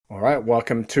All right,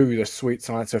 welcome to the Sweet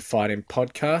Science of Fighting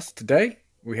podcast. Today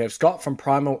we have Scott from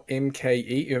Primal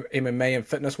MKE MMA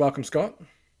Fitness. Welcome, Scott.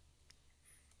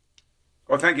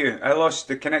 Oh, thank you. I lost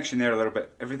the connection there a little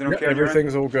bit. Everything Yeah, okay on your end?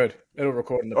 everything's all good. It'll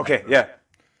record in the Okay, background. yeah.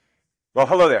 Well,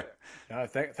 hello there.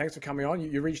 Thanks for coming on.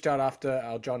 You reached out after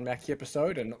our John Mackey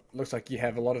episode, and it looks like you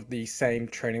have a lot of the same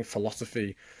training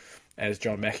philosophy as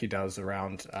John Mackey does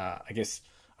around, a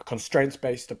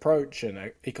constraints-based approach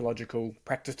and ecological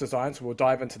practice design. So we'll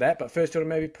dive into that. But first, you want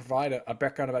to maybe provide a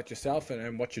background about yourself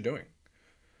and what you're doing.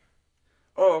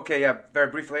 Oh, okay, yeah. Very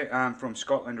briefly, I'm from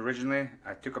Scotland originally.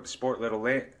 I took up the sport a little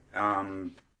late.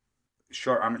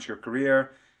 Short amateur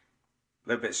career, a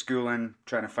little bit of schooling,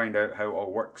 trying to find out how it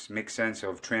all works, make sense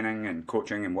of training and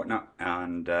coaching and whatnot,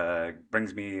 and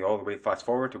brings me all the way fast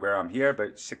forward to where I'm here,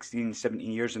 about 16,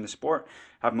 17 years in the sport.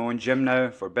 Have my own gym now,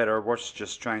 for better or worse,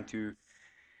 just trying to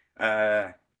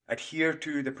adhere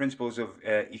to the principles of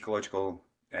ecological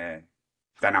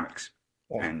dynamics.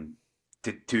 Awesome. And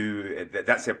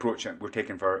that's the approach that we're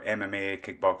taking for MMA,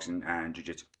 kickboxing, and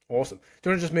jiu-jitsu. Awesome. Do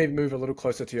you want to just maybe move a little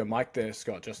closer to your mic there,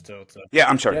 Scott? Yeah,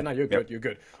 I'm sorry. Yeah, no, you're Yep. good. You're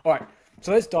good. All right.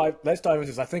 So let's dive into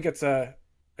this. I think it's a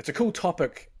cool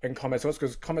topic in combat sports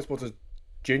because combat sports is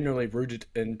generally rooted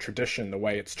in tradition, the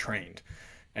way it's trained,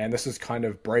 and this is kind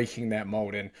of breaking that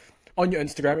mold. And on your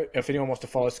Instagram, if anyone wants to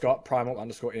follow Scott,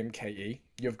 Primal_MKE,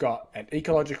 you've got an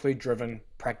ecologically driven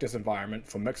practice environment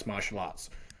for mixed martial arts.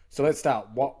 So let's start.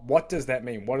 What does that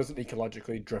mean? What is an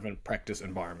ecologically driven practice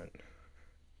environment?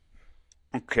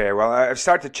 Okay, well, I've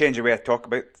started to change the way I talk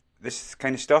about this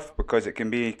kind of stuff because it can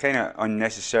be kind of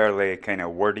unnecessarily kind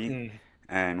of wordy Mm.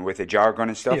 and with the jargon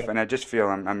and stuff, Yeah. and I just feel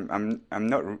I'm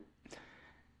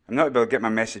not able to get my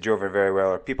message over very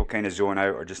well, or people kind of zone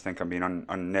out or just think I'm being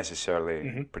unnecessarily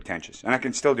Hmm. pretentious, and I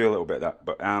can still do a little bit of that.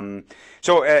 But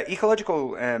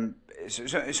ecological.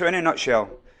 So in a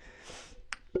nutshell,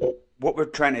 what we're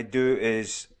trying to do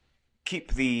is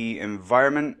keep the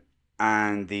environment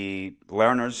and the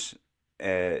learners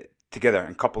together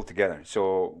and coupled together.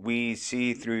 So we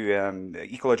see through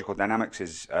ecological dynamics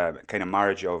is a kind of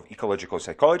marriage of ecological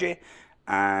psychology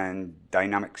and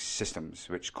dynamic systems,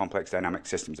 which complex dynamic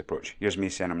systems approach. Here's me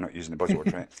saying I'm not using the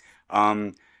buzzwords, right?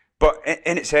 But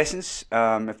in its essence,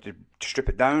 if to strip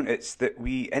it down, it's that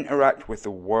we interact with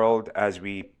the world as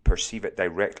we perceive it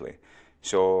directly.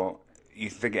 So you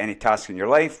think of any task in your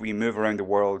life, we move around the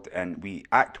world and we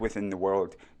act within the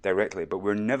world directly, but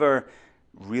we're never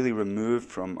really removed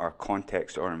from our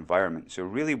context or environment. So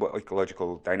really what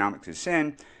ecological dynamics is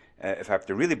saying, if I have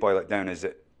to really boil it down, is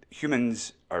that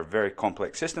humans are very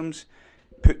complex systems.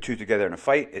 Put two together in a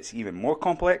fight, it's even more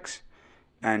complex.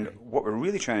 And what we're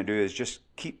really trying to do is just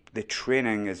keep the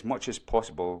training as much as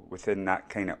possible within that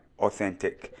kind of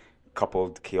authentic,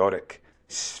 coupled, chaotic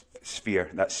sphere,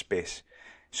 that space.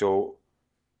 So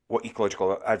what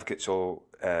ecological advocates will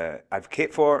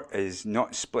advocate for is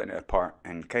not splitting it apart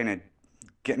and kind of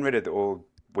getting rid of the old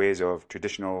ways of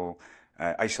traditional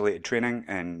isolated training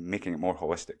and making it more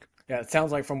holistic. Yeah, it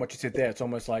sounds like from what you said there, it's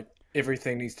almost like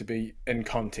everything needs to be in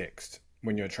context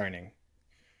when you're training.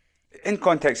 In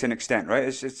context and extent, right?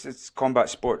 It's combat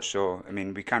sports, so I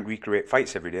mean we can't recreate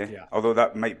fights every day. Yeah. Although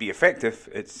that might be effective,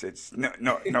 it's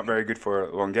not very good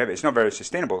for longevity. It's not very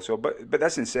sustainable. So, but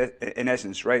that's in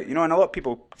essence, right? You know, and a lot of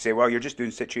people say, well, you're just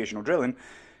doing situational drilling,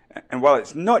 and while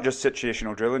it's not just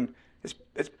situational drilling,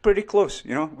 it's pretty close.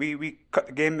 You know, we cut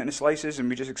the game into slices and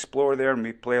we just explore there and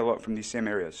we play a lot from these same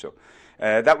areas. So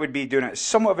that would be doing it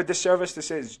somewhat of a disservice to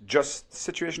say it's just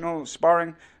situational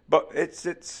sparring, but it's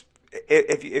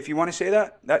if you want to say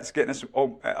that, that's getting us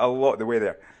a lot of the way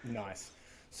there. Nice.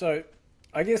 So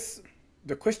I guess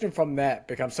the question from that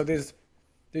becomes, so there's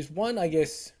one, I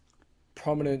guess,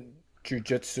 prominent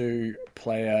jiu-jitsu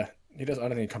player. I don't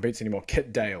think he competes anymore,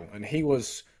 Kit Dale, and he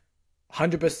was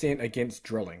 100% against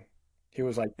drilling. He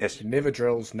was like, Yes. he never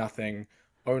drills, nothing,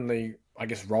 only, I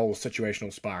guess, rolls,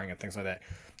 situational sparring and things like that.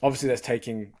 Obviously, that's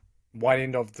taking one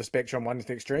end of the spectrum, one is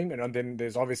the extreme, and then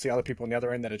there's obviously other people on the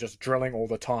other end that are just drilling all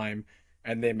the time,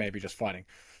 and they're maybe just fighting.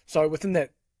 So within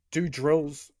that, do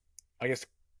drills, I guess,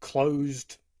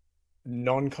 closed,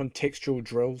 non-contextual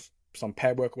drills, some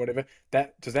pad work or whatever,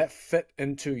 does that fit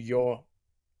into your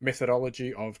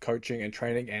methodology of coaching and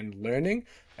training and learning?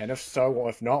 And if so, or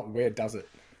if not, where does it?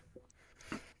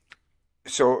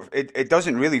 So it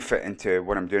doesn't really fit into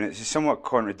what I'm doing. It's somewhat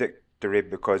contradictory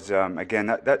because again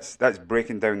that's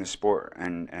breaking down the sport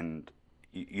and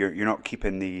you're not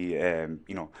keeping the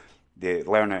the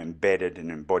learner embedded and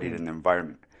embodied Mm. in the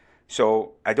environment.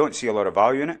 So I don't see a lot of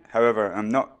value in it. However, I'm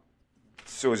not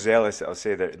so zealous that I'll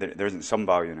say that there isn't some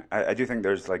value in it. I do think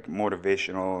there's like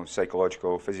motivational,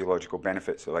 psychological, physiological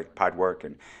benefits of like pad work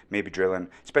and maybe drilling,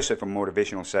 especially from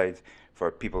motivational side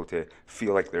for people to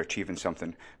feel like they're achieving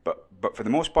something. But for the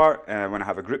most part, when I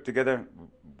have a group together,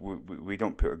 we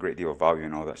don't put a great deal of value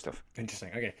in all that stuff. Interesting.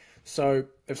 Okay. So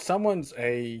if someone's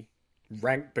a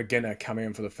ranked beginner coming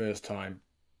in for the first time,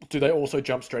 do they also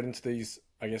jump straight into these,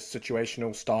 I guess,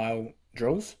 situational style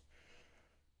drills?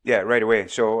 Yeah, right away.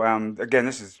 So again,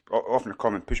 this is often a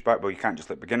common pushback. Well, you can't just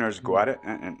let beginners go Mm. at it,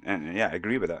 and yeah, I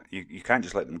agree with that. You can't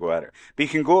just let them go at it,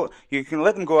 but you can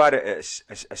let them go at it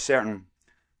at a certain.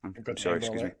 I've I'm got the sorry, Amber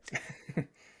excuse me. Alert.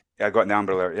 Yeah, I got the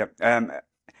Amber Alert. Yep.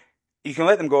 You can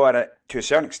let them go at it to a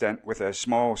certain extent with a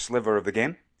small sliver of the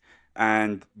game,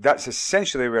 and that's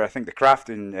essentially where I think the craft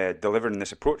in delivering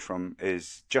this approach from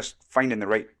is just finding the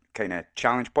right kind of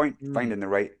challenge point, Mm. finding the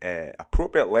right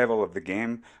appropriate level of the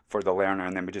game for the learner,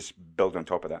 and then we just build on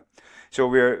top of that. So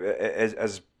we're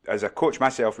as a coach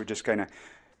myself, we're just kind of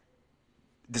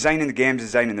designing the games,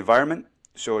 designing the environment.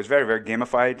 So it's very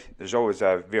gamified. There's always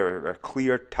a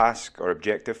clear task or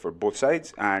objective for both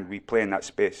sides, and we play in that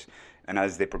space. And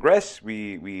as they progress,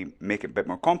 we make it a bit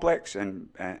more complex, and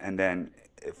then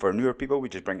for newer people, we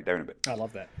just bring it down a bit. I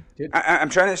love that. Did I'm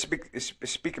trying to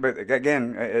speak about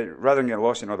again, rather than get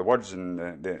lost in all the words and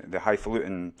the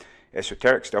highfalutin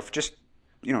esoteric stuff. Just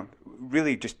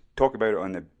really just talk about it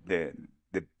on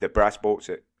the brass bolts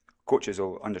that coaches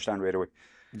will understand right away.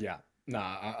 Yeah.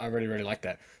 Nah, I really, really like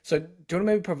that. So do you want to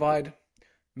maybe provide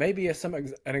maybe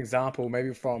an example,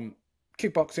 maybe from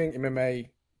kickboxing, MMA,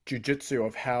 jiu-jitsu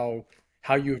of how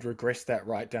you would regress that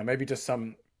right down? Maybe just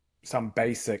some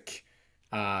basic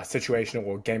situational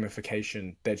or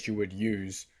gamification that you would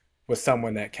use with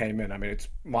someone that came in. I mean, it's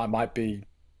might be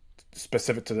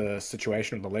specific to the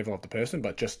situation or the level of the person,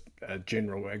 but just a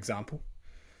general example.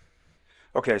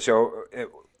 Okay, so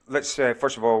let's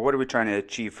first of all, what are we trying to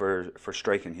achieve for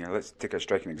striking here? Let's take a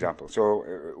striking example.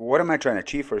 So, what am I trying to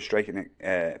achieve for striking?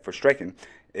 For striking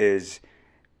is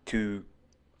to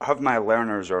have my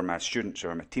learners or my students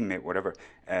or my teammate, whatever,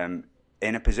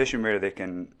 in a position where they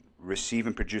can receive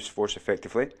and produce force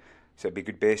effectively. So it'd be a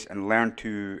good base and learn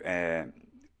to.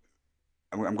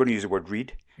 I'm going to use the word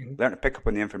read. Hmm. Learn to pick up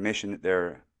on the information that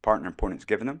their partner opponent's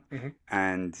given them, Hmm.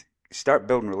 and start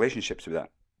building relationships with that.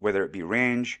 Whether it be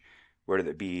range, whether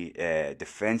it be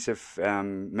defensive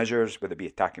measures, whether it be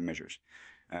attacking measures.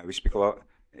 We speak a lot.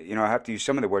 I have to use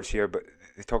some of the words here, but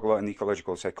they talk a lot in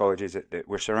ecological psychology that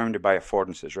we're surrounded by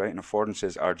affordances, right? And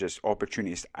affordances are just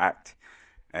opportunities to act.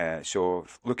 So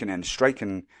looking in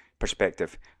striking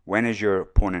perspective, when is your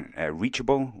opponent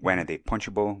reachable? When Hmm. are they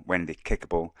punchable? When are they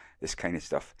kickable? This kind of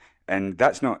stuff. And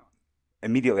that's not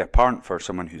immediately apparent for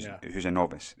someone Yeah. who's a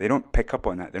novice. They don't pick up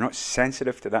on that. They're not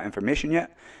sensitive to that information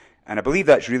yet. And I believe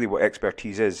that's really what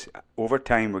expertise is. Over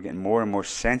time, we're getting more and more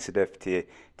sensitive to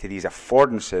these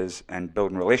affordances and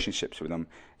building relationships with them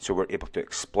so we're able to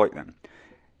exploit them.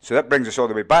 So that brings us all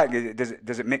the way back.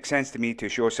 Does it make sense to me to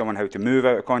show someone how to move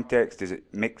out of context? Does it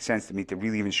make sense to me to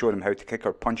really even show them how to kick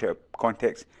or punch out of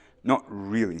context? Not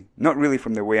really. Not really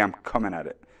from the way I'm coming at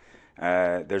it.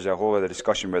 There's a whole other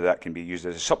discussion whether that can be used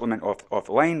as a supplement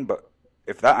offline, but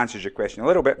if that answers your question a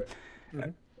little bit, Hmm.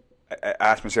 I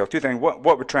ask myself two things: what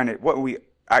are we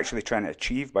actually trying to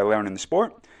achieve by learning the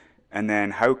sport, and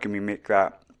then how can we make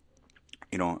that,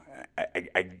 you know,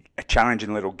 a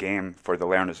challenging little game for the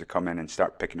learners to come in and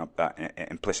start picking up that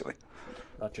implicitly.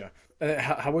 Gotcha.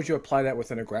 How would you apply that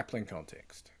within a grappling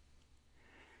context?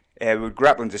 With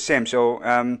grappling's the same. So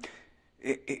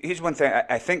here's one thing: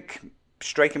 I think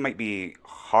striking might be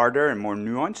harder and more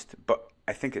nuanced, but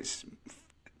I think it's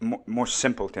more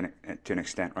simple to an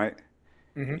extent, right?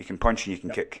 Hmm. You can punch and you can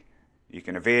Yep. kick. You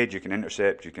can evade, you can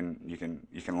intercept, you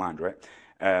can land, right?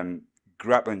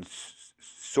 Grappling's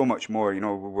so much more.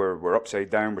 We're upside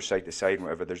down, we're side to side, and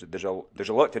whatever. There's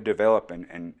a lot to develop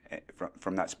in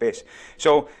from that space.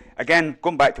 So again,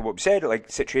 going back to what we said, like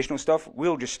situational stuff,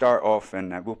 we'll just start off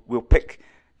and we'll pick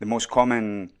the most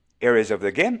common areas of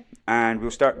the game, and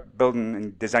we'll start building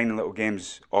and designing little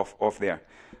games off there.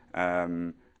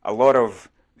 A lot of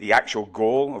the actual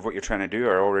goal of what you're trying to do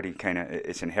are already kind of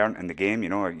it's inherent in the game.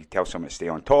 You tell someone to stay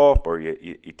on top, or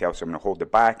you tell someone to hold the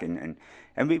back, and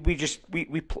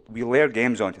we layer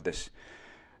games onto this.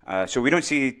 So we don't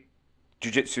see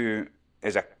jiu-jitsu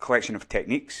as a collection of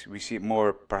techniques. We see it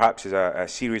more perhaps as a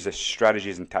series of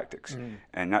strategies and tactics, Hmm.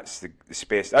 and that's the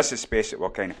space. That's the space that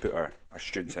we'll kind of put our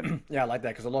students in Yeah, I like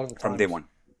that because from day one.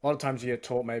 a lot of times you get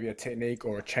taught maybe a technique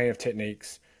or a chain of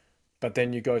techniques, but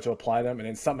then you go to apply them, and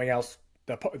then something else,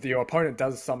 your opponent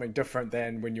does something different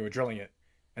than when you were drilling it,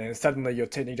 and then suddenly your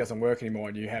technique doesn't work anymore,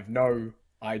 and you have no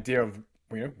idea of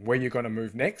where you're going to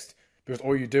move next, because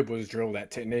all you did was drill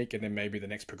that technique and then maybe the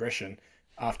next progression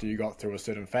after you got through a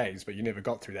certain phase, but you never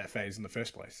got through that phase in the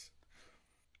first place.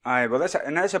 Aye, well, that's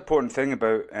an important thing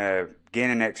about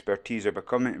gaining expertise or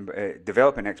becoming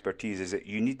developing expertise is that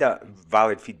you need that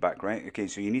valid feedback, right? Okay,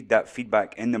 so you need that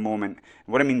feedback in the moment.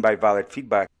 What I mean by valid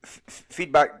feedback,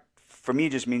 feedback for me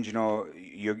just means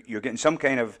you're getting some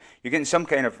kind of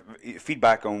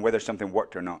feedback on whether something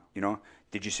worked or not.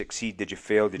 Did you succeed? Did you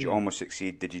fail? Did you Mm. almost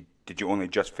succeed? Did you only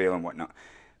just fail and whatnot?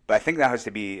 But I think that has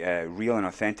to be real and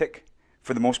authentic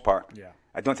for the most part. Yeah.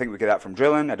 I don't think we get that from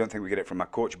drilling. I don't think we get it from a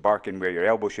coach barking where your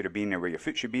elbow should have been or where your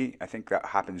foot should be. I think that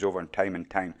happens over time and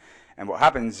time. And what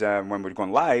happens when we're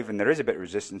going live and there is a bit of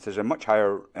resistance, there's a much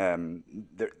higher,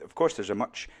 of course, there's a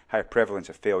much higher prevalence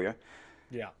of failure,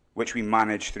 Yeah. which we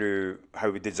manage through how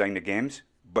we design the games.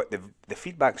 But the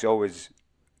feedback's always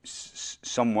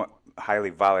somewhat highly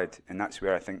valid, and that's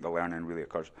where I think the learning really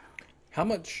occurs. How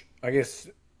much, I guess,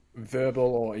 verbal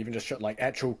or even just like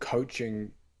actual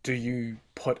coaching do you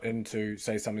put into,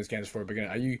 say, some of these games for a beginner?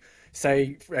 Are you,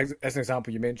 say, as an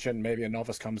example, you mentioned maybe a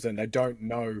novice comes in, they don't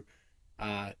know,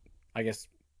 uh, I guess,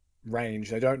 range.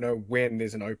 They don't know when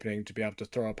there's an opening to be able to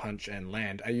throw a punch and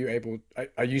land. Are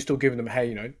you still giving them,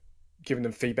 hey, giving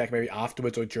them feedback maybe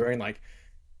afterwards or during, like,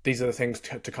 these are the things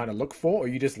to kind of look for, or are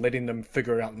you just letting them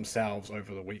figure it out themselves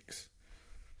over the weeks?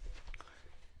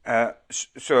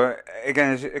 So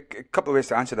again, there's a couple of ways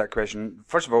to answer that question.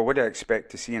 First of all, what do I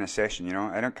expect to see in a session?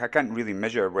 I can't really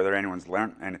measure whether anyone's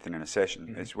learnt anything in a session.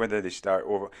 Hmm. It's whether they start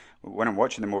over when I'm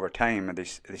watching them over time, are they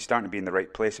starting to be in the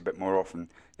right place a bit more often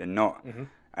than not. Hmm.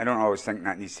 I don't always think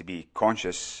that needs to be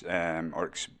conscious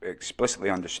or explicitly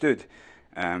understood.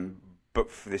 But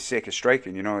for the sake of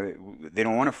striking, they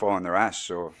don't want to fall on their ass,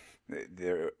 so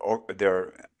they're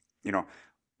you know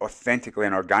authentically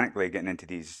and organically getting into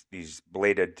these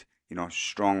bladed,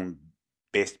 strong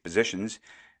based positions,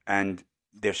 and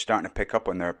they're starting to pick up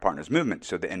on their partner's movement,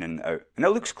 so the in and out, and it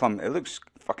looks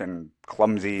fucking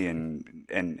clumsy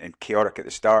and chaotic at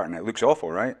the start, and it looks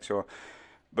awful, right? So,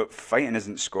 but fighting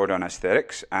isn't scored on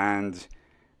aesthetics, and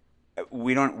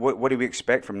we don't. What do we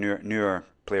expect from newer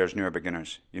players, newer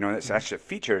beginners? It's Hmm. actually a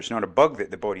feature. It's not a bug that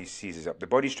the body seizes up. The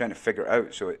body's trying to figure it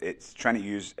out, so it's trying to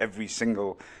use every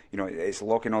single. It's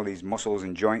locking all these muscles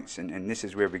and joints, and this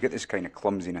is where we get this kind of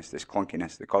clumsiness, this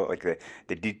clunkiness. They call it like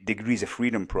the degrees of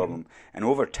freedom Hmm. problem. And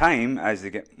over time, as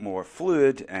they get more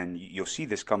fluid, and you'll see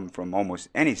this come from almost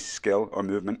any skill or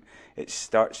movement, it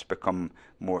starts to become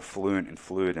more fluent and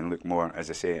fluid and look more, as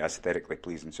I say, aesthetically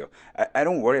pleasing. So I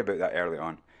don't worry about that early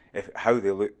on, if how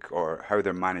they look or how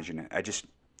they're managing it. I just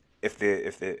if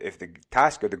the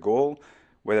task or the goal,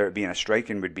 whether it be in a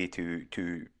striking, would be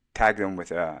to tag them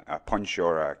with a punch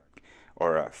or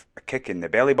a kick in the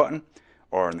belly button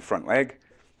or in the front leg,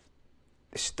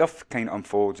 the stuff kind of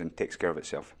unfolds and takes care of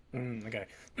itself. Mm, okay.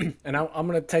 And I'm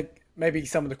going to take maybe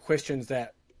some of the questions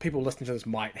that people listening to this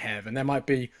might have, and they might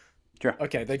be, Sure.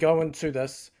 okay, they go into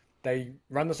this, they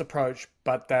run this approach,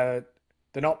 but they're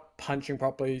not punching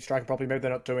properly, striking properly. Maybe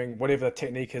they're not doing whatever the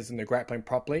technique is, and they're grappling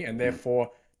properly, and Mm.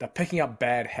 therefore they're picking up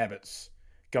bad habits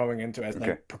going into as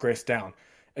they Okay. progress down.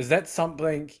 Is that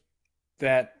something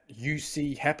that you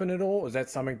see happen at all? Is that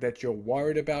something that you're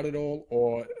worried about at all,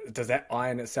 or does that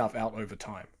iron itself out over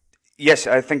time? Yes,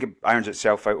 I think it irons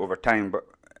itself out over time, but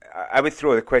I would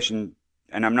throw the question,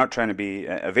 and I'm not trying to be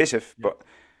evasive, Yeah. but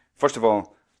first of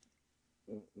all,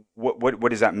 what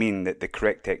does that mean, that the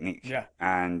correct technique? Yeah.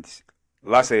 And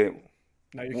Okay. lastly,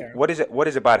 No, you carry on. what is it? What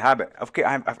is a bad habit? Okay,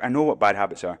 I know what bad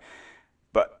habits are,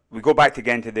 but we go back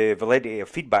again to the validity of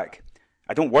feedback.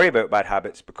 I don't worry about bad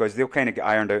habits because they'll kind of get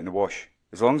ironed out in the wash.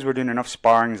 As long as we're doing enough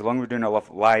sparring, as long as we're doing enough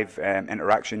live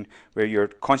interaction where you're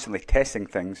constantly testing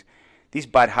things, these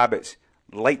bad habits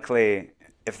likely,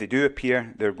 if they do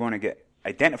appear, they're going to get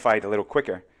identified a little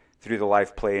quicker through the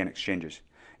live play and exchanges.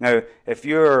 Now, if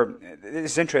you're,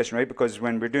 it's interesting, right? Because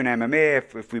when we're doing MMA,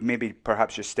 if we maybe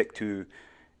perhaps just stick to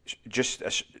just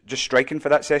striking for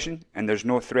that session, and there's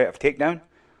no threat of takedown,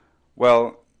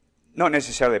 well, not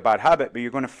necessarily a bad habit, but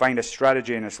you're going to find a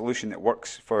strategy and a solution that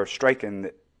works for striking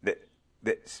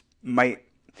that might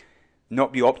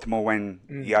not be optimal when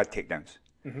Mm. you add takedowns.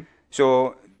 Hmm.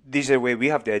 So these are the way we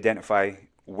have to identify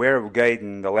where we're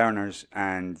guiding the learners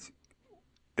and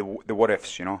the what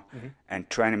ifs, Hmm. and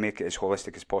trying to make it as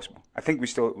holistic as possible. I think I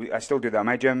still do that in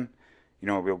my gym.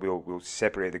 We'll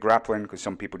separate the grappling because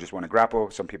some people just want to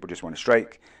grapple, some people just want to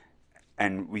strike,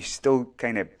 and we still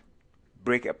kind of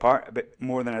break it apart a bit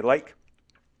more than I'd like.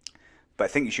 But I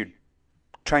think you should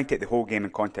try and take the whole game in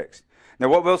context. Now,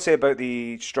 what we'll say about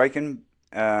the striking,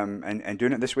 and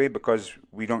doing it this way because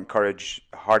we don't encourage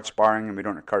hard sparring and we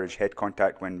don't encourage head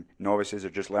contact when novices are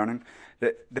just learning.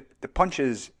 The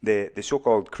punches, the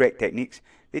so-called correct techniques,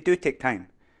 they do take time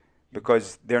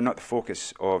because they're not the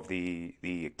focus of the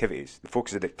activities. The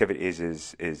focus of the activities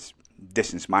is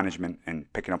distance management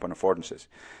and picking up on affordances.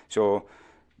 So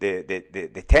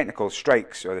the technical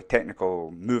strikes or the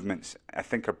technical movements, I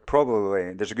think, are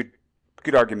probably, there's a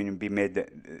good argument to be made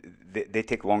that they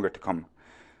take longer to come.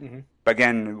 Mm-hmm. But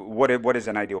again, what is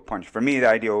an ideal punch? For me, the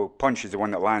ideal punch is the one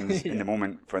that lands in the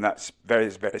moment for that very,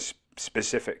 very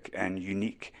specific and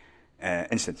unique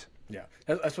instance. Yeah,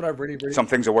 that's what I really. Some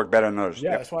things will work better than others.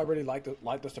 Yeah, that's why I really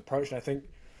like this approach, and I think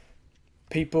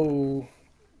people,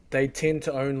 they tend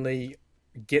to only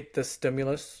get the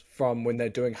stimulus from when they're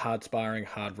doing hard sparring,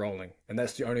 hard rolling, and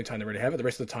that's the only time they really have it. The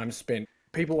rest of the time is spent.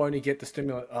 People only get the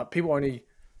stimulus. People only,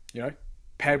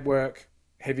 pad work,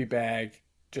 heavy bag,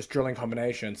 just drilling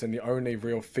combinations, and the only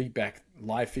real feedback,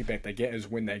 live feedback they get is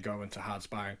when they go into hard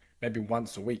sparring, maybe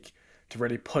once a week, to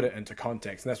really put it into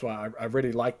context. And that's why I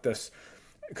really like this,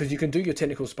 because you can do your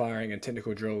technical sparring and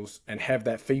technical drills and have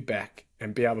that feedback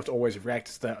and be able to always react.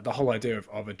 It's the whole idea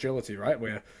of agility, right?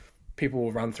 Where people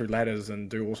will run through ladders and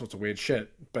do all sorts of weird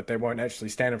shit, but they won't actually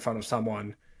stand in front of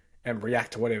someone and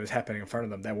react to whatever's happening in front of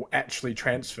them. They will actually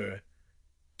transfer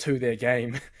to their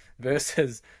game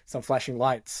versus some flashing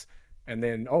lights. And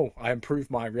then, I improved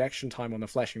my reaction time on the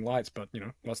flashing lights, but,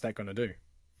 what's that going to do?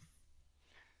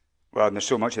 Well, and there's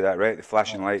so much of that, right? The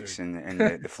flashing lights and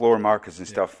the floor markers and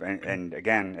stuff. And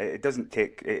again, it doesn't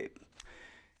take...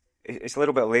 It's a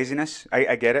little bit of laziness.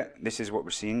 I get it. This is what we're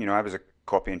seeing. I was a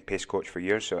copy and paste coach for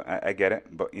years, so I get it.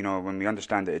 But, when we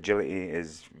understand that agility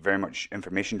is very much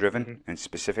information driven and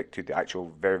specific to the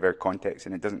actual very, very context,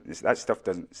 and that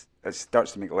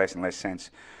starts to make less and less sense.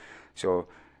 So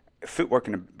footwork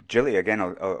and agility, again,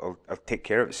 will take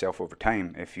care of itself over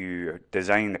time if you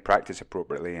design the practice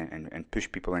appropriately and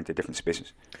push people into different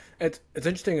spaces. It's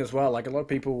interesting as well. Like, a lot of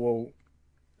people will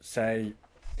say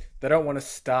they don't want to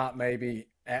start maybe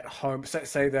at home.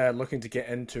 Say they're looking to get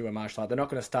into a martial art. They're not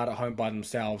going to start at home by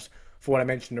themselves for what I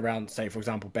mentioned around, say, for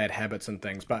example, bad habits and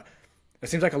things. But it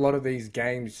seems like a lot of these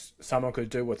games someone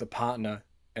could do with a partner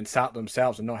and start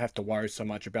themselves and not have to worry so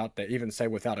much about that. Even, say,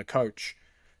 without a coach,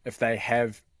 if they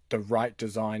have the right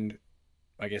designed,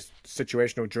 I guess,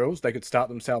 situational drills, they could start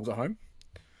themselves at home.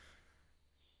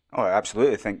 Oh, I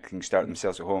absolutely think they can start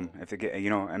themselves at home if they get,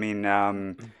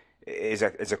 is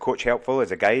a coach helpful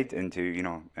as a guide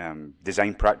into,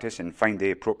 design practice and find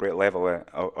the appropriate level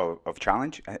of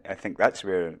challenge. I think that's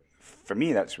where, for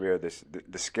me, that's where the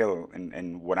skill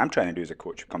and what I'm trying to do as a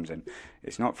coach comes in.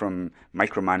 It's not from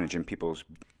micromanaging people's.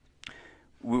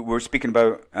 We're speaking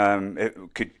about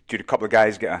could a couple of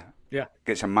guys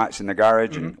get some mats in the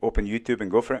garage and open YouTube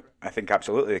and go for it? I think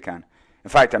absolutely they can. In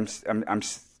fact,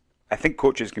 I think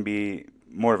coaches can be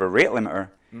more of a rate limiter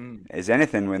as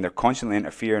anything when they're constantly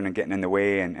interfering and getting in the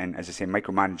way and as I say,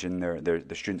 micromanaging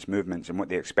their students' movements and what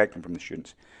they expect from the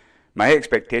students. My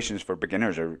expectations for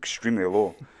beginners are extremely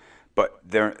low, but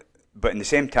in the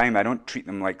same time, I don't treat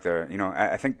them like they're,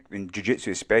 I think in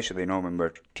jiu-jitsu especially, when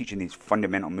we're teaching these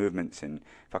fundamental movements and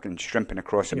fucking shrimping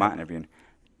across the mat and everything,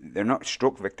 they're not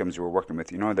stroke victims we're working with,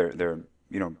 they're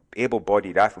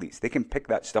able-bodied athletes. They can pick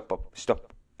that stuff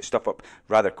up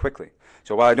rather quickly.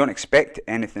 So while I don't expect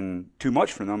anything too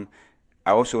much from them,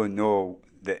 I also know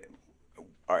that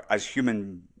as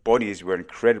human bodies, we're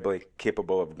incredibly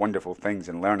capable of wonderful things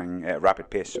and learning at a rapid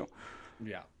pace. So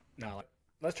yeah, no,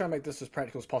 let's try and make this as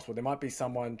practical as possible. There might be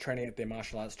someone training at their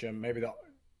martial arts gym, maybe they're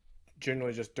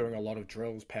generally just doing a lot of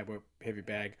drills, pad work, heavy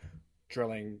bag,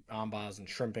 drilling arm bars and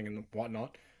shrimping and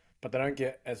whatnot, but they don't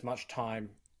get as much time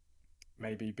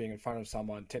maybe being in front of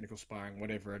someone, technical sparring,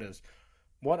 whatever it is.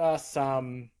 What are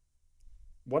some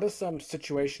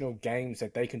situational games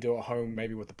that they can do at home,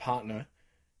 maybe with a partner,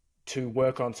 to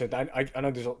work on? So I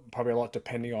know there's probably a lot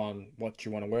depending on what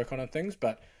you want to work on and things,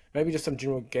 but maybe just some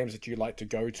general games that you like to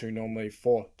go to normally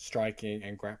for striking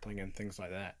and grappling and things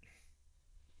like that.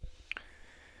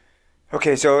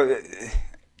 Okay, so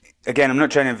again, I'm not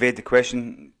trying to evade the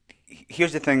question.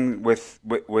 Here's the thing with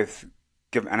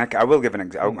I will give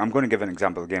I'm going to give an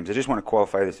example of games. I just want to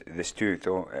qualify this too.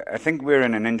 So I think we're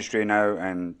in an industry now,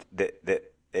 and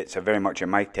that it's a very much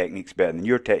my technique's better than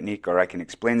your technique, or I can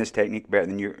explain this technique better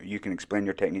than you can explain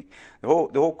your technique. The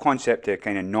whole concept of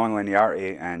kind of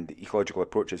non-linearity and ecological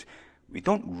approaches, we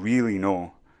don't really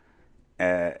know.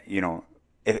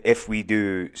 If we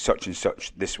do such and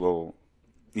such, this will,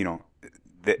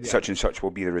 such and such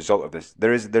will be the result of this.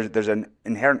 There's an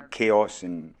inherent chaos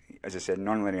in, as I said,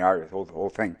 non-linearity, the whole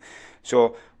thing.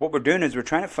 So what we're doing is we're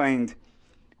trying to find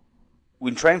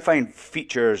we try and find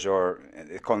features, or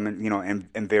they call them,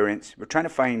 invariants. We're trying to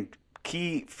find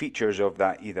key features of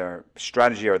that, either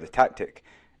strategy or the tactic,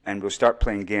 and we'll start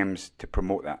playing games to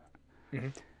promote that.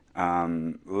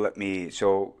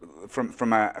 So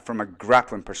from a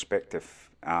grappling perspective,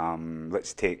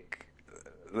 let's take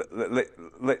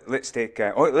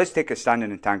a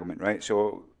standing entanglement, right?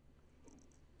 So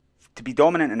to be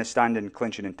dominant in a standing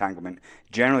clinching entanglement,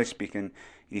 generally speaking,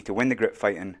 you need to win the grip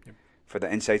fighting for the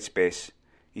inside space.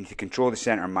 You need to control the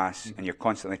center mass, and you're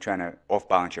constantly trying to off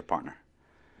balance your partner.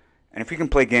 And if we can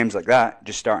play games like that,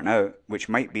 just starting out, which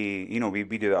might be, we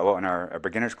do that a lot in our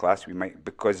beginners class. We might,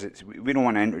 because we don't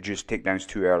want to introduce takedowns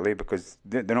too early, because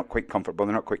they're not quite comfortable,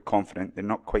 they're not quite confident, they're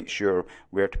not quite sure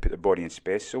where to put their body in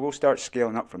space. So we'll start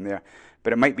scaling up from there.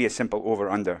 But it might be a simple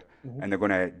over-under, and they're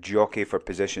going to jockey for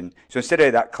position. So instead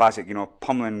of that classic,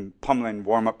 pummeling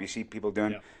warm-up you see people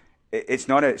doing, it's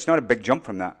not a big jump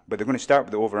from that. But they're going to start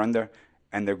with the over-under,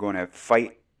 and they're going to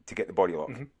fight to get the body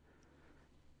lock.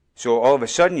 So all of a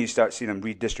sudden, you start seeing them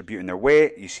redistributing their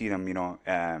weight. You see them,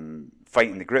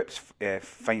 fighting the grips,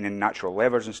 fighting in natural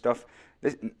levers and stuff.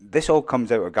 This all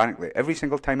comes out organically every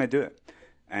single time I do it,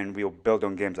 and we'll build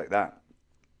on games like that.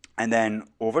 And then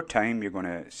over time, you're going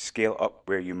to scale up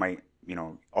where you might,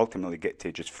 ultimately get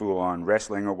to just full-on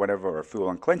wrestling or whatever, or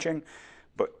full-on clinching.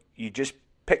 But you just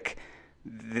pick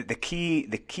the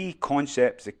key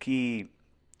concepts, the key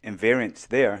invariants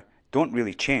there don't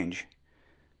really change.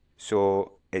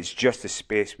 So it's just the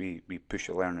space we push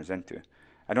the learners into.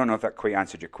 I don't know if that quite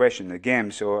answered your question. The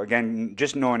game. So again,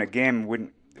 just knowing a game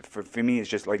wouldn't, for me, it's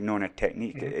just like knowing a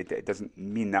technique. It doesn't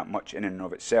mean that much in and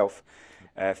of itself.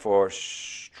 For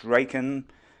striking,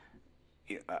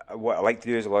 what I like to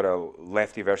do is a lot of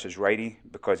lefty versus righty,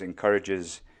 because it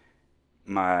encourages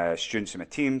my students in my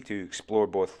team to explore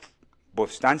both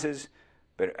stances.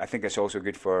 But I think it's also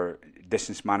good for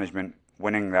distance management,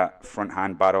 winning that front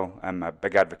hand battle. I'm a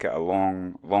big advocate of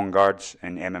long guards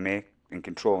in MMA and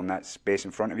controlling that space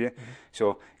in front of you.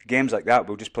 So games like that,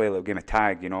 we'll just play a little game of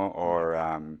tag,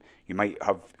 or you might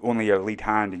have only your lead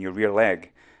hand and your rear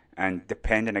leg, and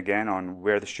depending again on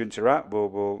where the students are at,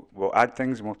 we'll add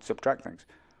things and we'll subtract things.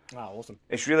 Wow, awesome.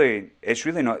 It's really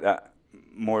not that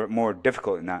more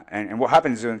difficult than that. And what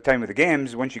happens in the time of the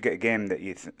games, once you get a game that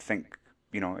you think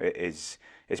is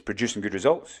producing good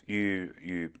results,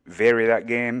 you vary that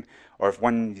game, or if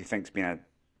one you think's been a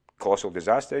colossal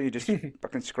disaster, you just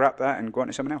fucking scrap that and go on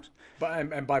to someone else.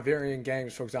 But and by varying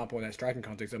games, for example, in that striking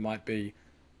context, it might be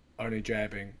only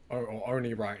jabbing or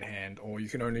only right hand, or you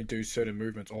can only do certain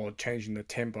movements, or changing the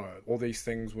tempo. All these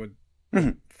things would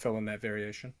fill in that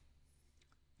variation.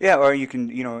 Yeah, or you can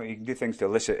do things to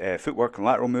elicit footwork and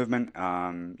lateral movement.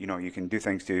 You can do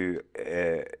things to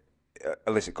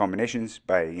elicit combinations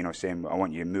by saying, I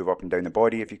want you to move up and down the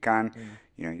body if you can.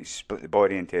 You split the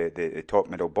body into the top,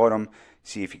 middle, bottom.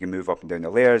 See if you can move up and down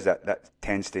the layers. That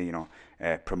tends to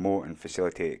promote and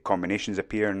facilitate combinations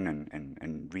appearing,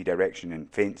 and redirection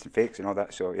and feints and fakes and all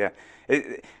that. So yeah,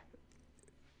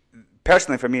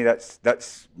 personally for me,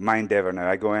 that's my endeavor now.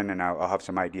 I go in and I'll have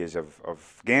some ideas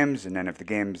of games, and then if the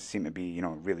games seem to be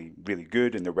really really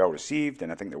good and they're well received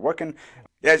and I think they're working.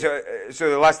 Yeah, so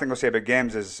the last thing I'll say about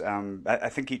games is I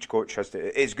think each coach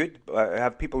is good. I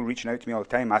have people reaching out to me all the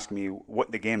time asking me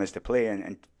what the game is to play,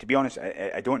 and to be honest,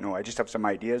 I don't know. I just have some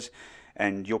ideas,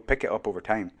 and you'll pick it up over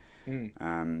time. The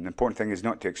important thing is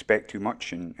not to expect too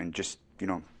much, and just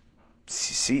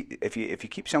see if you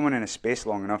keep someone in a space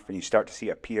long enough and you start to see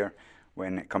it appear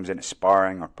when it comes into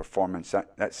sparring or performance,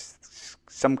 that's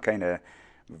some kind of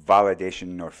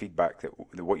validation or feedback that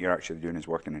what you're actually doing is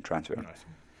working and transferring. Nice.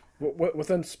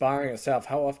 Within sparring itself,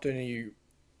 how often are you,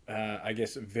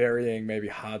 varying maybe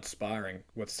hard sparring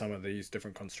with some of these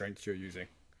different constraints you're using?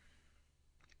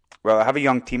 Well, I have a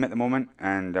young team at the moment,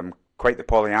 and I'm quite the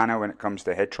Pollyanna when it comes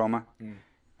to head trauma.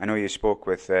 I know you spoke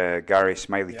with Gary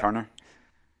Smiley Turner,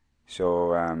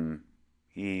 so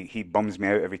he bums me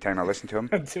out every time I listen to him.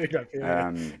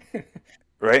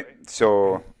 Right?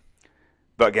 So,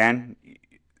 but again,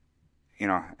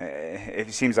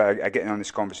 it seems like I get on this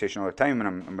conversation all the time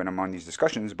when I'm on these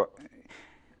discussions, but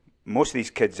most of these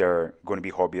kids are going to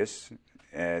be hobbyists.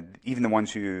 Even the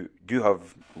ones who do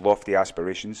have lofty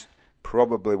aspirations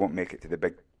probably won't make it to the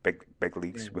big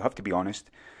leagues. We have to be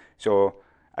honest. So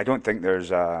I don't think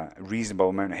there's a reasonable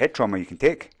amount of head trauma you can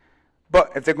take.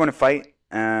 But if they're going to fight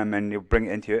and they'll bring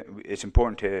it into it, it's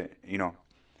important to,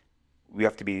 we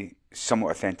have to be somewhat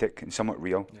authentic and somewhat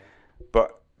real. Yeah.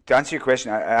 But to answer your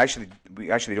question, we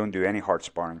actually don't do any hard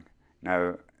sparring.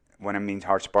 Now, when I mean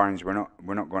hard sparring, we're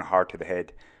not going hard to the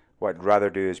head. What I'd rather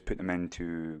do is put them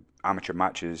into amateur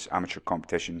matches, amateur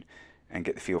competition, and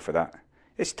get the feel for that.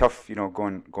 it's tough,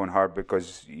 going hard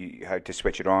because you have to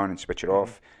switch it on and switch it Hmm.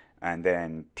 off, and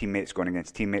then teammates going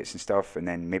against teammates and stuff, and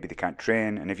then maybe they can't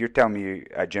train. And if you're telling me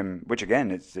a gym, which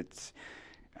again, it's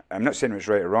I'm not saying it's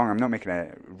right or wrong. I'm not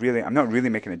really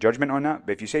making a judgment on that.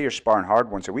 But if you say you're sparring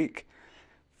hard once a week,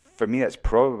 for me, that's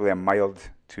probably a mild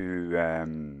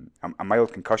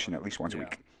concussion at least once a Yeah,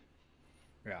 week.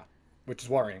 yeah, which is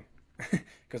worrying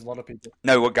because a lot of people.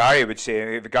 Now, what Gary would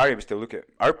say, if Gary was to look at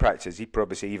our practices, he'd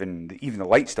probably say even the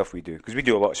light stuff we do, because we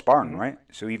do a lot of sparring, Mhm. right?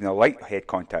 So even the light head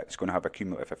contact is going to have a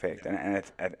cumulative effect, and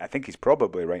I think he's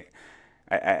probably right.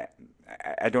 I, I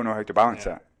I don't know how to balance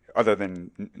Yeah, that other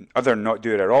than not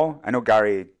do it at all. I know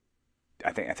Gary.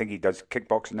 I think he does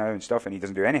kickboxing now and stuff, and he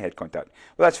doesn't do any head contact.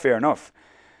 Well, that's fair enough.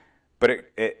 But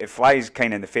it flies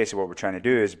kind of in the face of what we're trying to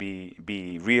do is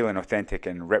be real and authentic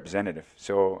and representative.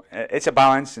 So it's a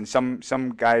balance, and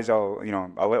some guys I'll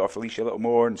let off the leash a little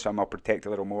more, and some I'll protect a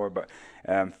little more. But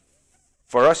um,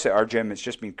 for us at our gym, it's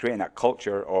just been creating that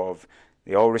culture of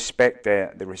they all respect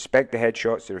they respect the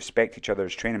headshots, they respect each other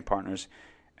as training partners,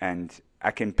 and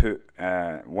I can put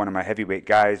one of my heavyweight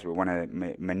guys with one of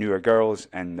my newer girls,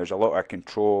 and there's a lot of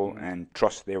control mm, and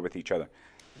trust there with each other.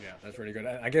 yeah, that's really good.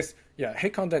 I guess yeah,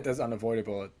 head contact is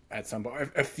unavoidable at some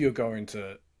point if you're going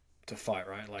to fight,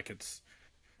 right? Like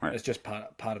Right. it's just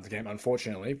part of the game,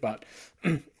 unfortunately. But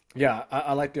yeah,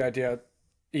 I like the idea,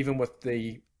 even with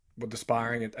the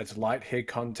sparring, it's light head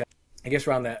contact. I guess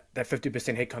around that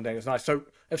 50% head contact is nice. So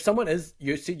if someone is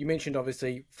you mentioned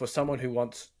obviously for someone who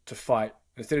wants to fight,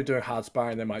 instead of doing hard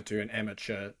sparring, they might do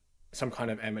some kind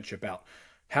of amateur bout.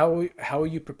 How are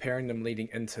you preparing them leading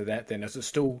into that then? Is it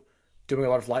still doing a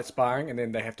lot of light sparring and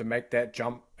then they have to make that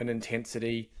jump in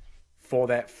intensity for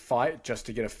that fight just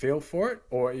to get a feel for it?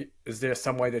 Or is there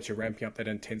some way that you're ramping up that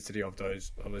intensity of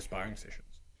those sparring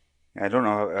sessions? I don't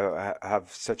know. I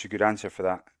have such a good answer for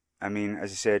that. I mean,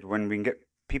 as I said, when we can get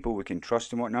people we can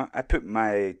trust and whatnot, I put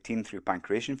my team through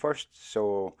pancreation first.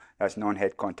 So that's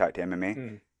non-head contact MMA.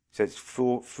 Hmm. So it's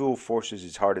full forces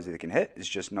as hard as they can hit. It's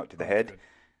just not to the Oh, that's head. good.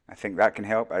 I think that can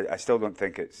help. I still don't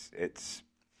think it's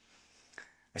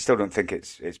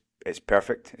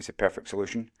perfect. It's a perfect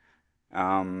solution.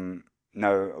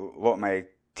 Now a lot of my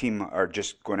team are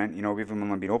just going in. We've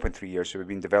only been open 3 years, so we've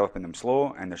been developing them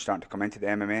slow, and they're starting to come into the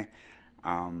MMA.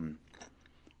 Um,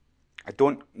 I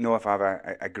don't know if I have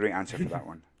a great answer for that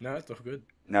one. No, it's all good.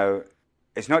 Now,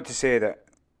 it's not to say that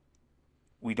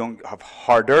we don't have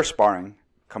harder sparring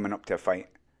coming up to a fight,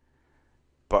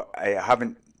 but I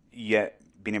haven't yet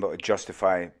been able to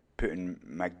justify putting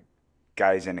my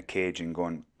guys in a cage and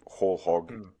going whole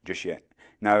hog Hmm. just yet.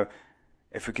 Now,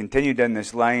 if we continue down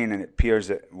this line and it appears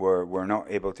that we're not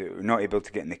able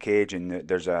to get in the cage and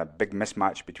there's a big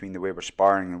mismatch between the way we're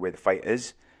sparring and the way the fight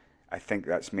is, I think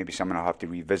that's maybe something I'll have to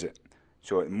revisit.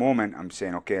 So at the moment, I'm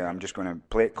saying, okay, I'm just going to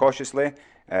play it cautiously,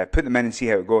 put them in and see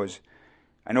how it goes.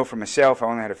 I know for myself, I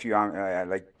only had a few,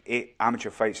 like 8 amateur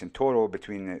fights in total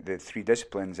between the three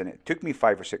disciplines, and it took me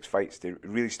 5 or 6 fights to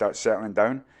really start settling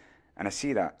down, and I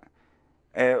see that.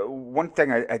 One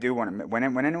thing I do want to,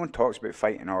 when anyone talks about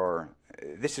fighting, or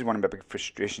this is one of my big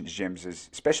frustrations, James, is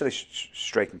especially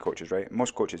striking coaches, right?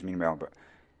 Most coaches mean well, but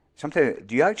sometimes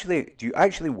do you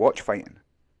actually watch fighting?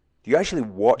 Do you actually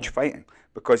watch fighting?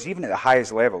 Because even at the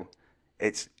highest level,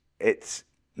 it's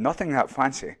nothing that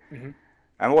fancy. Hmm.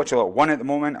 I watch a lot of one at the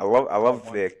moment. I Oh, love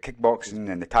one the is kickboxing good.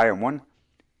 and the Thai and one.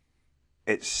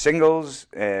 It's singles,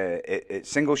 it's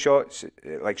single shots,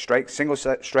 like strikes,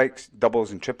 strikes,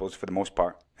 doubles and triples for the most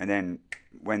part. And then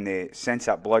when they sense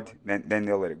that blood, then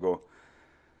they'll let it go.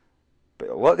 But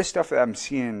a lot of the stuff that I'm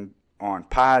seeing on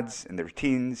pads and the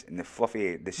routines and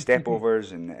the step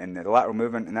overs and the lateral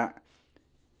movement and that,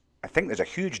 I think there's a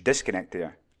huge disconnect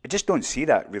there. I just don't see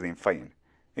that really in fighting.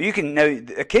 You can now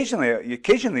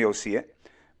occasionally you'll see it,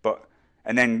 but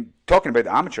and then talking about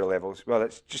the amateur levels, well,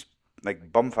 it's just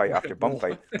like bum fight after bum More.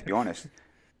 fight, to be honest.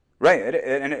 Right,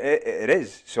 and it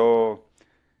is. So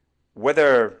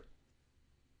whether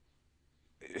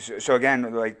so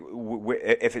again, like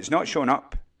if it's not showing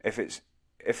up, if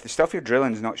the stuff you're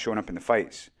drilling is not showing up in the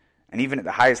fights, and even at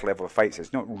the highest level of fights,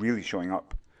 it's not really showing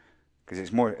up because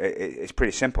it's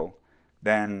pretty simple.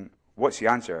 Then what's the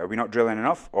answer? Are we not drilling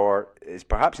enough, or is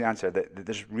perhaps the answer that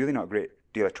there's really not a great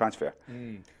deal of transfer?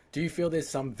 Mm. Do you feel there's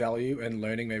some value in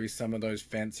learning maybe some of those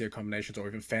fancier combinations or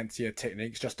even fancier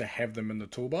techniques just to have them in the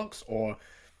toolbox? Or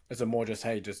is it more just,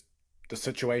 hey, just the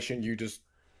situation, you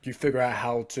figure out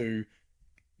how to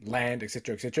land,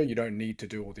 etc., etc. You don't need to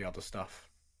do all the other stuff.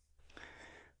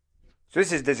 So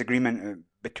this is disagreement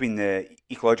between the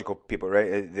ecological people,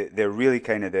 right? They're really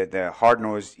kind of the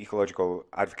hard-nosed ecological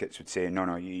advocates would say, no,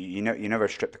 no, you never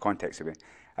strip the context away.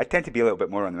 I tend to be a little bit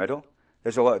more on the middle.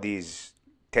 there's a lot of these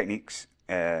techniques,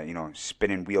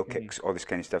 spinning wheel Mm. kicks, all this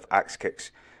kind of stuff, axe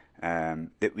kicks,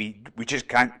 that we just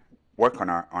can't work on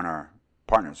our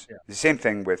partners. Yeah. The same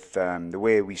thing with the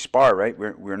way we spar, right?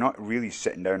 We're not really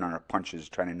sitting down on our punches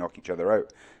trying to knock each other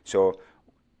out. So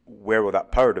where will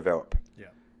that power develop? Yeah.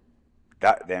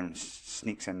 That then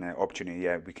sneaks in the opportunity.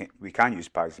 Yeah, we can use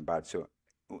bags and bads. So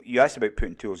you asked about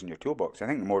putting tools in your toolbox. I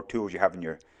think the more tools you have in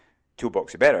your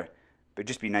toolbox, the better. But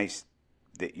just be nice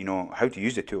that you know how to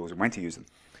use the tools and when to use them.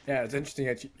 Yeah, it's interesting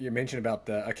that you mentioned about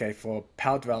okay, for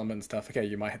power development and stuff, okay,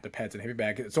 you might hit the pads and heavy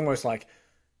bag. It's almost like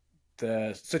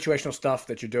the situational stuff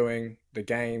that you're doing, the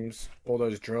games, all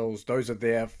those drills, those are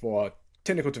there for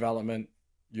technical development.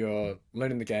 You're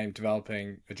learning the game,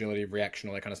 developing agility, reaction,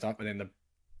 all that kind of stuff. And then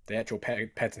the actual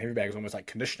pads and heavy bag is almost like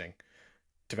conditioning,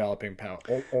 developing power,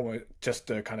 almost just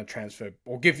to kind of transfer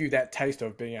or give you that taste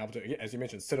of being able to, as you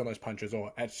mentioned, sit on those punches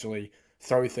or actually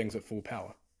throw things at full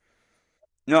power.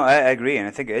 No, I agree, and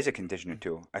I think it is a conditioning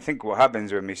tool. I think what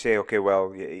happens when we say, okay,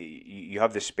 well, you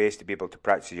have the space to be able to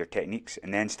practice your techniques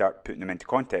and then start putting them into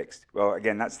context. Well,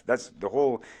 again, that's the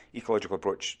whole ecological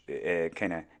approach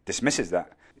kind of dismisses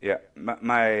that. Yeah,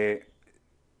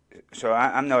 so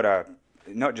I'm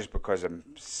not just because I'm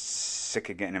sick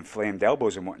of getting inflamed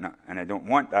elbows and whatnot, and I don't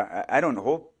want that. I don't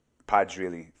hold pads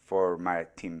really for my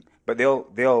team, but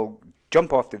they'll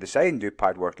jump off to the side and do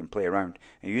pad work and play around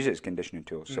and use it as conditioning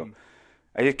tools. So. Mm.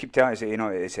 I just keep telling you,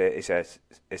 it's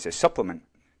a supplement,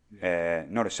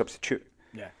 not a substitute.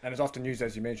 Yeah, and it's often used,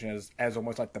 as you mentioned, as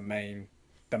almost like the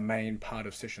main part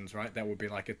of sessions, right? That would be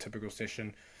like a typical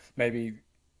session. Maybe,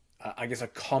 I guess, a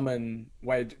common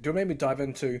way. Do you maybe dive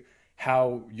into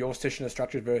how your session is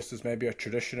structured versus maybe a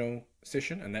traditional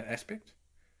session in that aspect?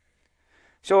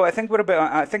 So I think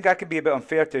I think I could be a bit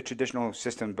unfair to a traditional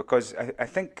system because I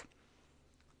think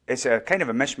it's a kind of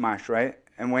a mishmash, right?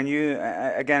 And when you,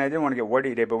 again, I didn't want to get wordy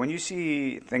today, but when you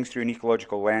see things through an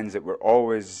ecological lens, that we're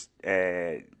always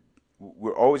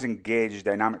engaged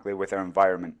dynamically with our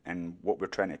environment and what we're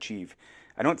trying to achieve.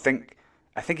 I don't think,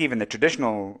 I think even the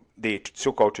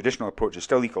so-called traditional approach is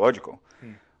still ecological.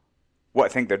 Hmm. What I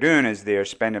think they're doing is they're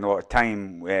spending a lot of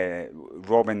time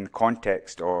robbing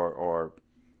context or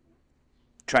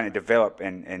trying to develop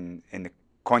in the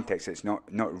context that's not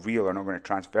real or not going to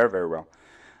transfer very well.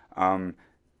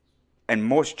 And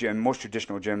most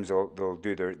traditional gyms, they'll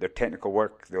do their technical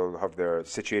work, they'll have their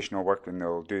situational work, and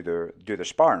they'll do their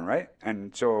sparring, right?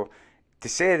 And so to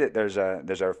say that there's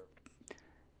a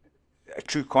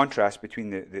true contrast between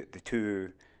the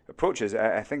two approaches,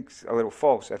 I think is a little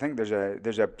false. I think there's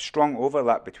a strong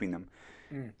overlap between them.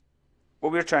 Mm.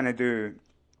 What we're trying to do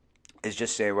is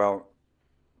just say, well,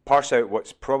 parse out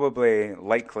what's probably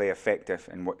likely effective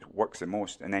and what works the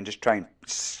most, and then just try and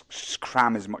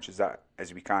cram as much as that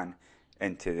as we can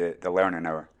into the learning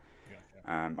hour. Yeah,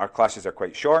 yeah. Our classes are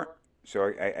quite short, so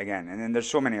again, and then there's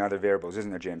so many other variables, isn't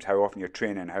there, James? How often you're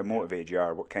training, how motivated you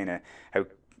are, how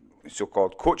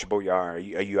so-called coachable you are. Are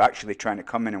you actually trying to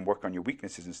come in and work on your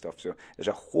weaknesses and stuff? So there's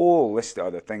a whole list of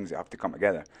other things that have to come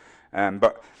together.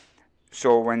 But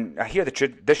so when I hear the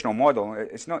traditional model,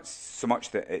 it's not so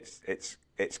much that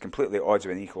it's completely at odds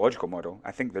with an ecological model.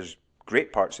 I think there's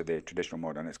great parts of the traditional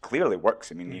model, and it clearly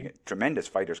works. I mean, you get tremendous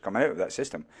fighters coming out of that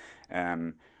system.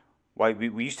 Why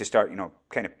we used to start,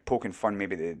 kind of poking fun,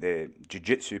 maybe the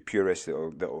jiu-jitsu purists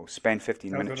that'll spend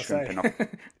 15 I was minutes going to say.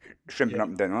 shrimping Yeah, up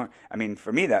and down. I mean,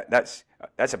 for me, that's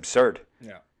absurd.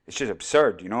 yeah, It's just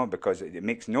absurd, because it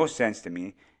makes no sense to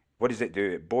me. What does it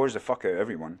do? It bores the fuck out of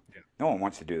everyone. yeah. No one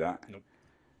wants to do that. Nope.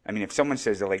 I mean, if someone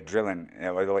says they like drilling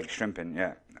or they like shrimping,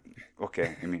 yeah,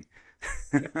 okay. I mean,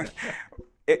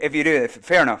 if you do it,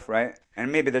 fair enough, right?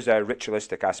 And maybe there's a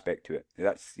ritualistic aspect to it.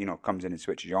 That's comes in and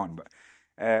switches you on.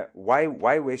 But why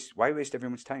waste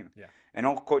everyone's time? Yeah. And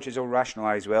all coaches will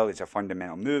rationalize, well, it's a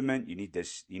fundamental movement. You need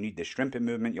this shrimping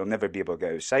movement. You'll never be able to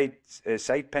get a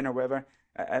side pin or whatever.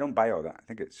 I don't buy all that. I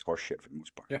think it's horse shit for the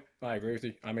most part. Yeah, I agree with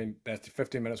you. I mean, that's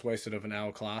 15 minutes wasted of an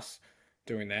hour class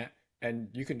doing that, and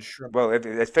you can shrimp. Well, if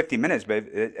it's 50 minutes, but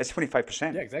it's Yeah,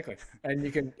 25%. exactly. And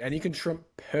you can shrimp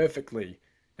perfectly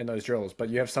in those drills, but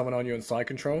you have someone on you in side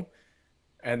control,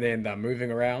 and then they're moving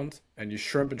around, and you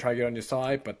shrimp and try to get on your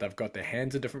side, but they've got their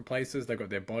hands in different places, they've got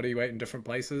their body weight in different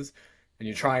places, and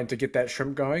you're trying to get that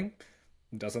shrimp going.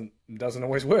 It doesn't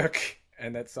always work,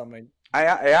 and that's something. I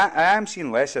am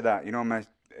seeing less of that.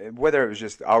 Whether it was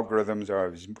just algorithms or I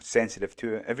was sensitive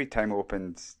to it. Every time I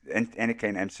opened any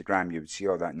kind of Instagram, you would see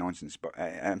all that nonsense. But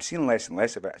I'm seeing less and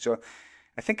less of it. So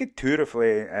I think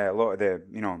intuitively, a lot of the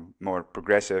more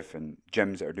progressive and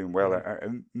gyms that are doing well are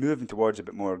moving towards a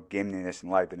bit more gameness and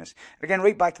liveliness. Again,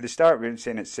 right back to the start, we were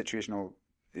saying it's situational.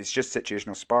 It's just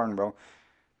situational sparring. Well,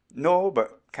 No,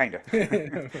 but kind of.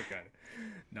 Okay,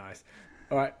 nice.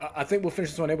 All right, I think we'll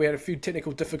finish this one here. We had a few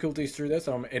technical difficulties through this.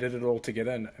 I'm edit it all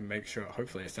together and make sure.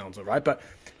 Hopefully, it sounds all right. But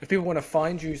if people want to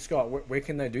find you, Scott, where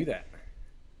can they do that?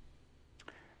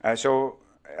 So,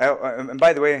 and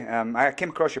by the way, I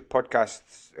came across your podcast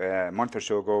a month or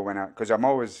so ago because I'm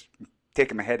always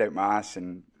taking my head out my ass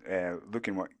and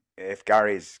looking what if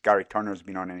Gary Turner's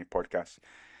been on any podcasts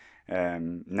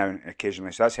now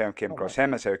occasionally. So that's how I came Oh, across wow.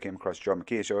 him. That's how I came across John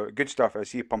McKay. So good stuff. I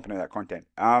see you pumping out that content.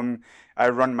 I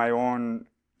run my own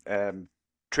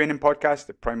training podcast,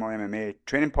 the Primal MMA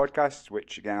training podcast,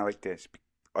 which again I like to speak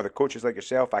other coaches like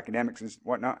yourself, academics and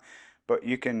whatnot. But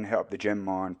you can hit up the gym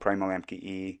on Primal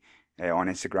MKE on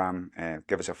Instagram.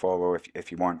 Give us a follow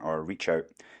if you want, or reach out,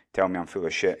 tell me I'm full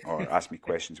of shit, or ask me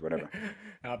questions, whatever.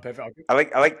 Perfect.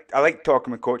 I like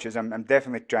talking with coaches. I'm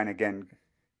definitely trying to, again.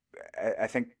 I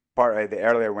think part of the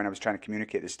earlier when I was trying to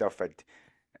communicate this stuff,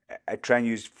 I'd try and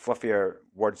use fluffier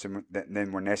words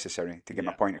than were necessary to get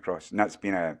my Yeah. point across, and that's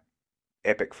been a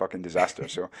epic fucking disaster.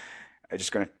 So I'm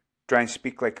just gonna try and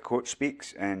speak like a coach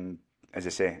speaks, and as I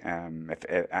say, if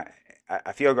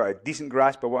I feel I got a decent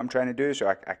grasp of what I'm trying to do, so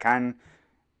I can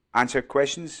answer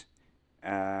questions.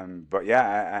 But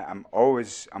yeah, I'm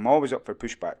always up for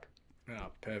pushback.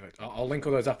 Oh, perfect. I'll link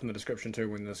all those up in the description too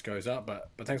when this goes up. But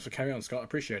thanks for carrying on, Scott. I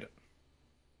appreciate it.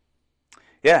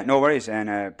 Yeah, no worries, and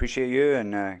appreciate you,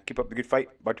 and keep up the good fight,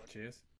 bud. Cheers.